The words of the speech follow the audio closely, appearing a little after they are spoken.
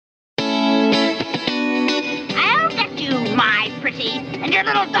Casey, and your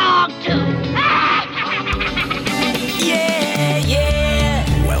little dog, too. Yeah,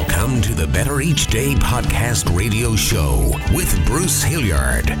 yeah. Welcome to the Better Each Day podcast radio show with Bruce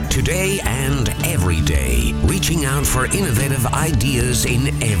Hilliard. Today and every day, reaching out for innovative ideas in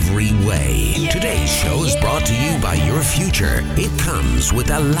every way. Yeah, Today's show is brought to you by your future. It comes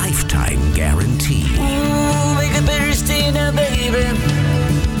with a lifetime guarantee. Ooh, make it better stay now, baby.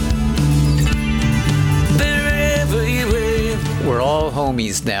 Better everywhere. We're all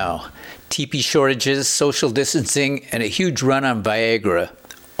homies now. TP shortages, social distancing, and a huge run on Viagra.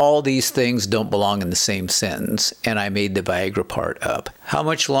 All these things don't belong in the same sentence, and I made the Viagra part up. How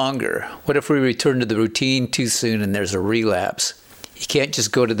much longer? What if we return to the routine too soon and there's a relapse? You can't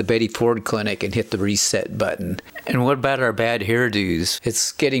just go to the Betty Ford clinic and hit the reset button. And what about our bad hairdos?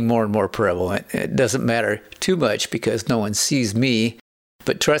 It's getting more and more prevalent. It doesn't matter too much because no one sees me.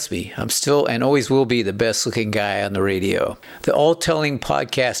 But trust me, I'm still and always will be the best looking guy on the radio. The all-telling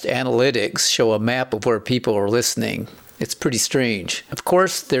podcast analytics show a map of where people are listening. It's pretty strange. Of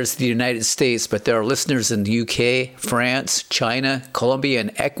course, there's the United States, but there are listeners in the UK, France, China, Colombia,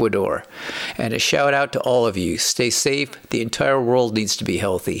 and Ecuador. And a shout out to all of you. Stay safe. The entire world needs to be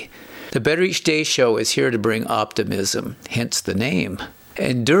healthy. The Better Each Day show is here to bring optimism, hence the name.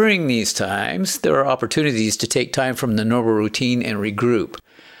 And during these times, there are opportunities to take time from the normal routine and regroup.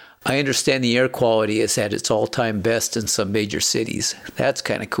 I understand the air quality is at its all-time best in some major cities. That's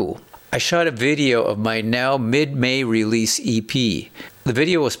kind of cool. I shot a video of my now mid-May release EP. The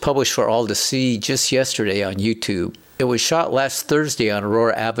video was published for all to see just yesterday on YouTube. It was shot last Thursday on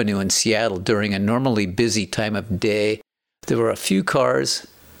Aurora Avenue in Seattle during a normally busy time of day. There were a few cars,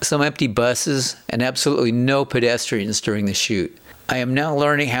 some empty buses, and absolutely no pedestrians during the shoot. I am now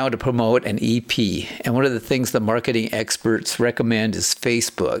learning how to promote an EP, and one of the things the marketing experts recommend is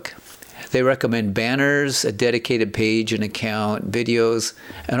Facebook. They recommend banners, a dedicated page, an account, videos,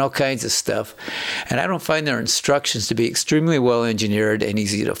 and all kinds of stuff. And I don't find their instructions to be extremely well engineered and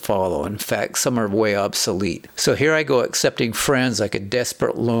easy to follow. In fact, some are way obsolete. So here I go accepting friends like a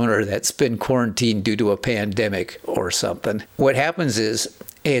desperate loner that's been quarantined due to a pandemic or something. What happens is,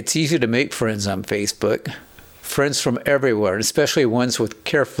 it's easy to make friends on Facebook. Friends from everywhere, especially ones with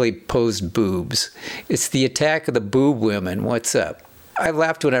carefully posed boobs. It's the attack of the boob women. What's up? I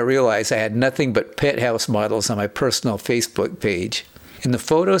laughed when I realized I had nothing but penthouse models on my personal Facebook page. In the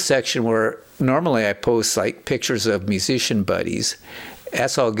photo section where normally I post like pictures of musician buddies,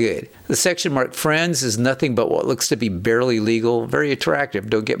 that's all good. The section marked friends is nothing but what looks to be barely legal, very attractive,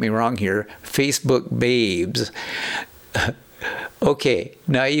 don't get me wrong here, Facebook babes. Okay,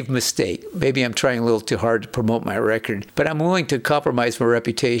 naive mistake. Maybe I'm trying a little too hard to promote my record, but I'm willing to compromise my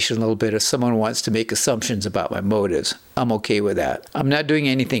reputation a little bit if someone wants to make assumptions about my motives. I'm okay with that. I'm not doing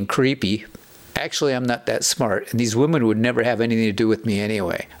anything creepy. Actually, I'm not that smart, and these women would never have anything to do with me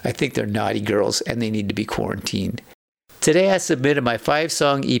anyway. I think they're naughty girls, and they need to be quarantined. Today, I submitted my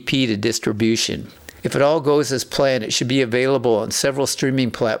 5-song EP to distribution. If it all goes as planned, it should be available on several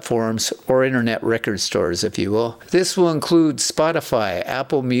streaming platforms or internet record stores, if you will. This will include Spotify,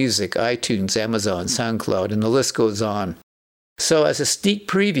 Apple Music, iTunes, Amazon, SoundCloud, and the list goes on. So as a sneak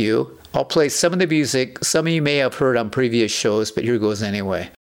preview, I'll play some of the music some of you may have heard on previous shows, but here goes anyway.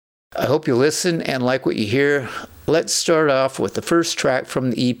 I hope you listen and like what you hear. Let's start off with the first track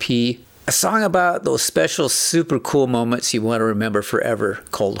from the EP, a song about those special super cool moments you want to remember forever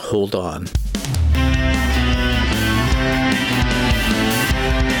called Hold On.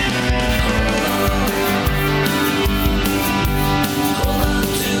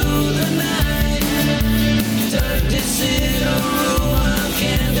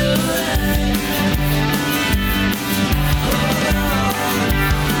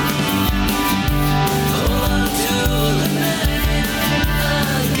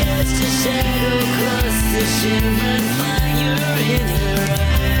 Shadow across the shimmering fire in her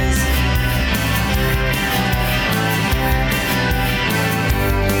eyes.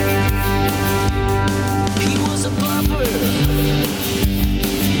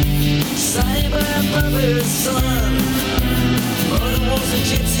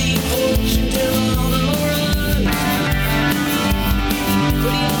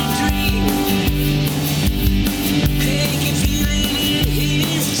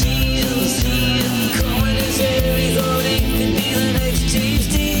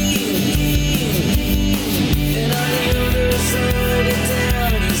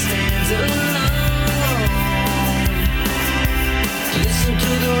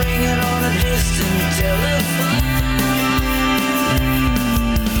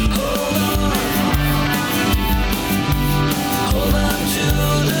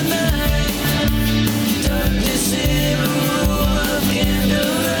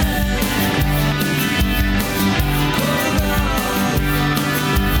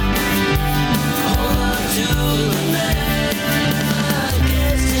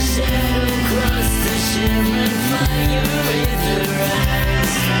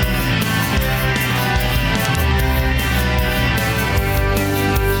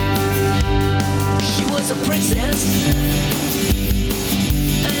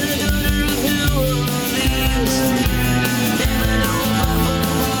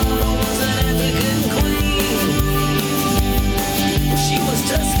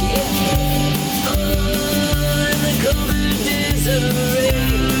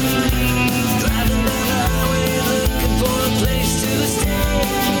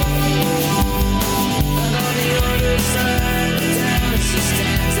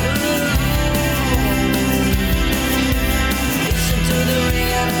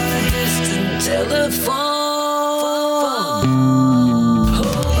 the phone.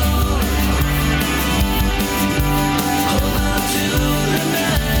 Hold on to the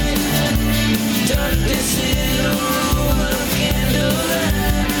night. Darkness in a room of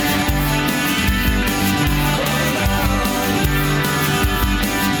candlelight.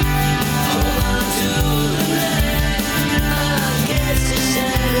 Hold on to the night. I guess the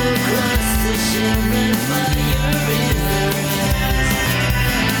shadow across the shimmering fire in her eyes.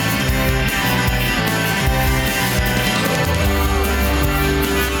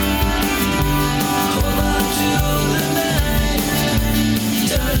 Hold on to the night.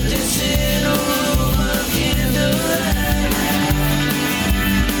 Darkness in a room of candlelight.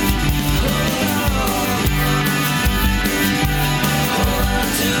 Hold on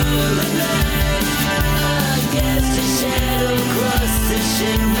to the night. I guess the shadow crossed the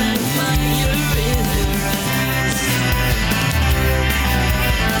shimmering fire in her eyes.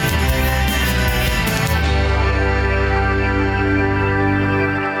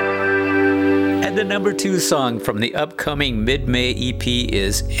 And the number 2 song from the upcoming mid-May EP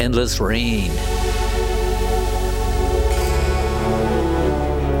is Endless Rain.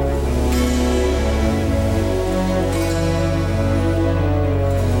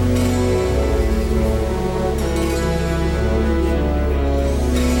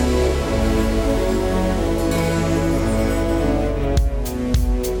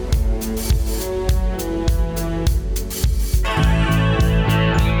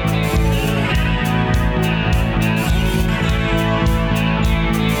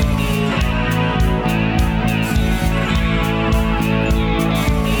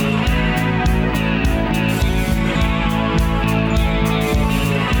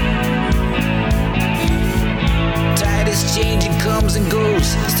 Tide is changing, comes and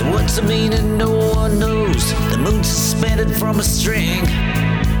goes. So what's the meaning? No one knows. The moon's suspended from a string.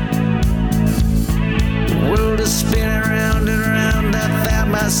 The world is spinning round and round. I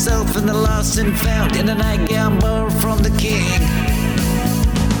found myself in the lost and found in a nightgown borrowed from the king.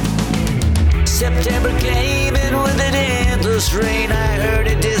 September came in with an endless rain. I heard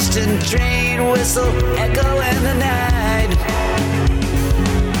a distant train whistle echo in the night.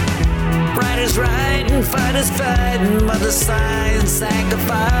 Riders riding, fighters fighting, mother sighing,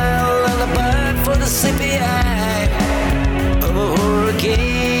 sanctify a lullaby for the sleepy eye of a hurricane.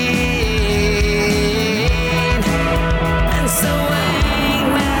 And so I hang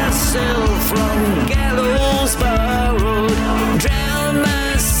myself from gallows borrowed, drown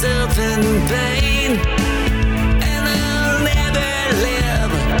myself in pain, and I'll never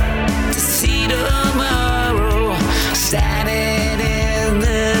live to see tomorrow. Standing in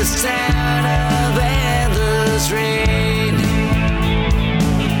this town of endless rain.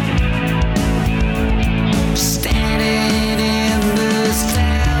 Standing in this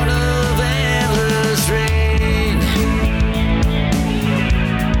town of endless rain.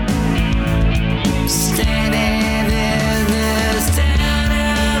 Standing in this town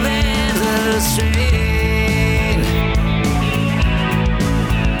of endless rain.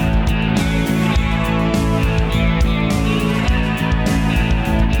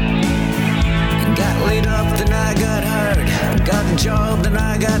 Got laid off, then I got hired. Got a job, then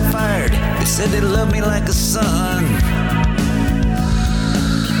I got fired. They said they loved me like a son.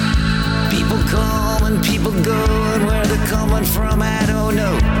 People come and people go, and where they're coming from, I don't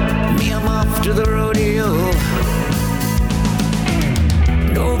know. Me, I'm off to the rodeo.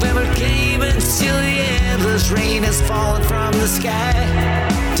 November came and still the endless rain has fallen from the sky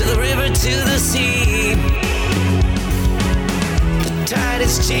to the river, to the sea. Tide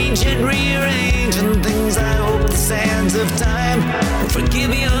is changing, rearranging things. I hope the sands of time will forgive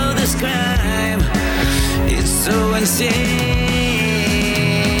me all this crime. It's so insane.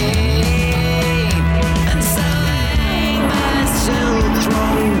 And so I hang myself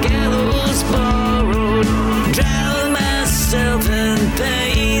from gallows borrowed, drown myself in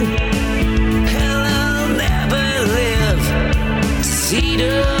pain. Hell, I'll never live to see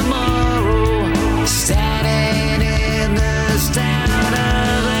tomorrow. Standing in this town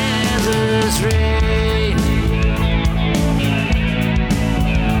of endless rain.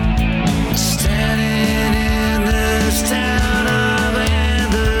 Standing in this town of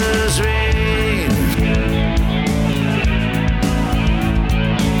endless rain.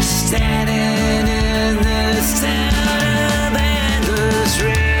 Standing in this town of endless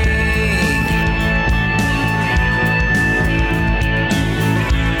rain.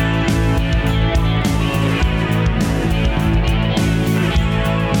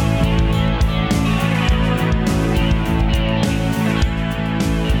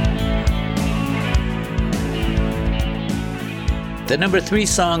 the number 3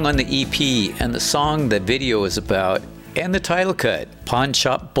 song on the EP, and the song the video is about, and the title cut, Pawn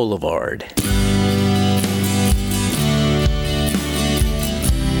Shop Boulevard.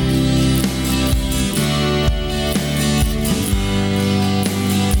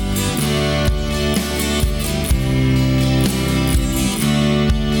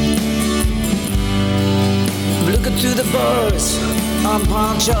 Looking through the bars on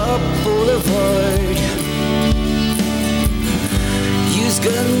Pawn Shop Boulevard, used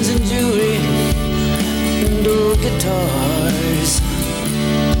guns and jewelry and old guitars.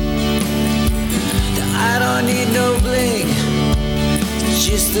 I don't need no bling,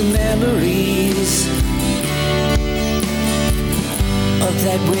 just the memories of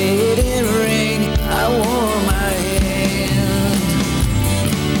that wedding ring I wore in my hand.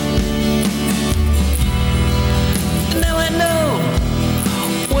 Now I know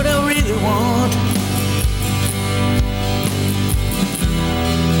what I really want,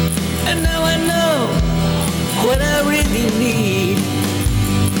 and now I know what I really need.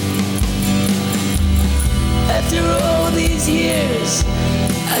 After all these years,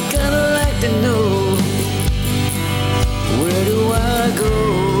 I kinda like to know, where do I go?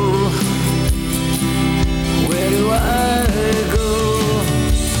 Where do I go?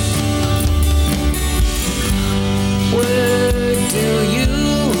 Where do you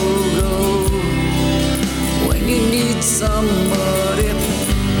go when you need somebody?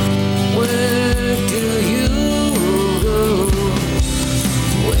 Where do you go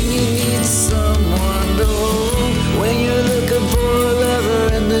when you need someone to hold? When you're looking for a lover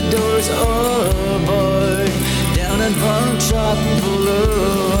and the doors are barred down at Pawn Shop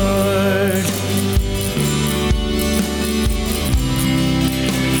Boulevard.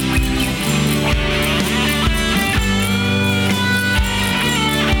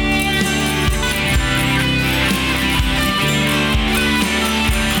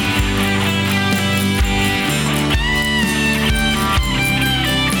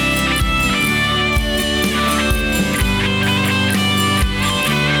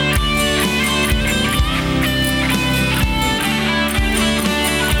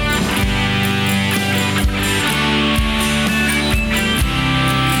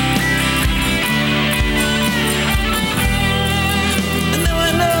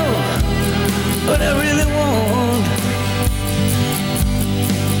 What I really want,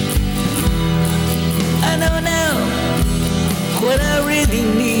 I know now what I really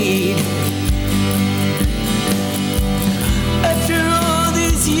need. After all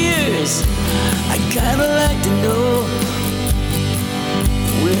these years, I kinda like to know,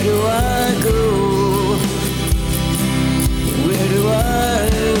 where do I go? Where do I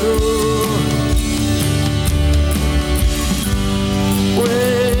go?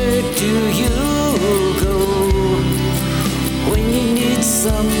 Where do you go when you need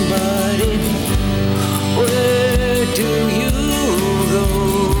somebody? Where do you go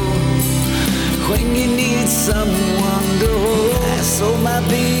when you need someone to hold? I saw my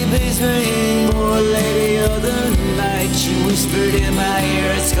baby's ring, poor lady, other night. She whispered in my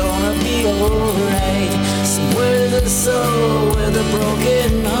ear, it's gonna be alright. Somewhere the soul with a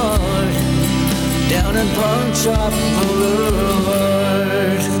broken heart, down in Pawn Shop Boulevard.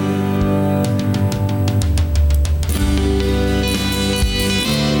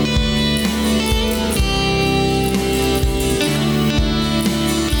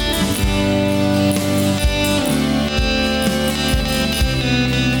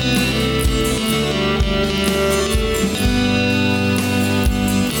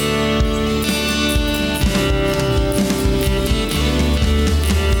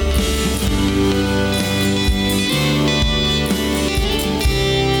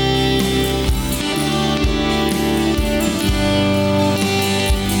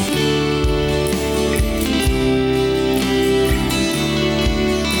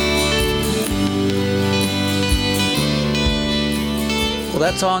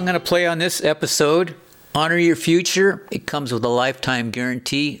 That's all I'm going to play on this episode. Honor your future. It comes with a lifetime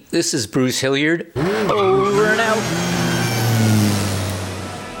guarantee. This is Bruce Hilliard. Over and out.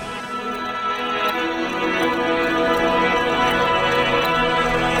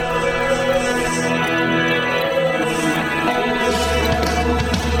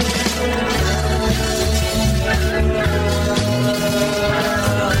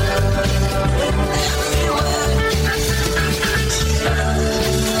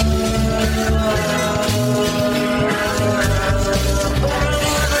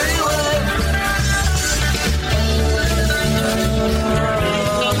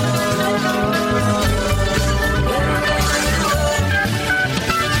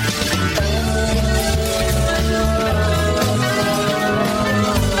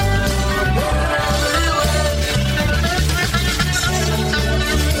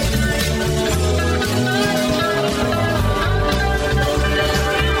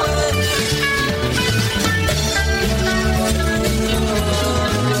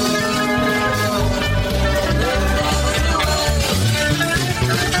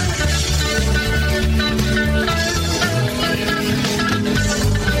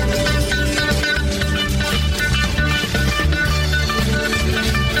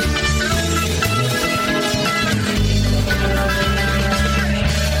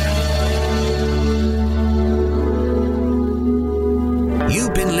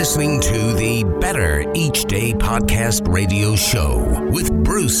 listening to the Better Each Day podcast radio show with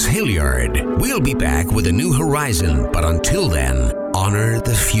Bruce Hilliard. We'll be back with a new horizon, but until then, honor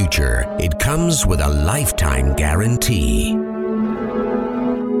the future. It comes with a lifetime guarantee.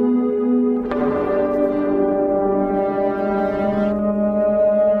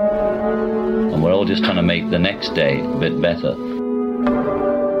 And we're all just trying to make the next day a bit better.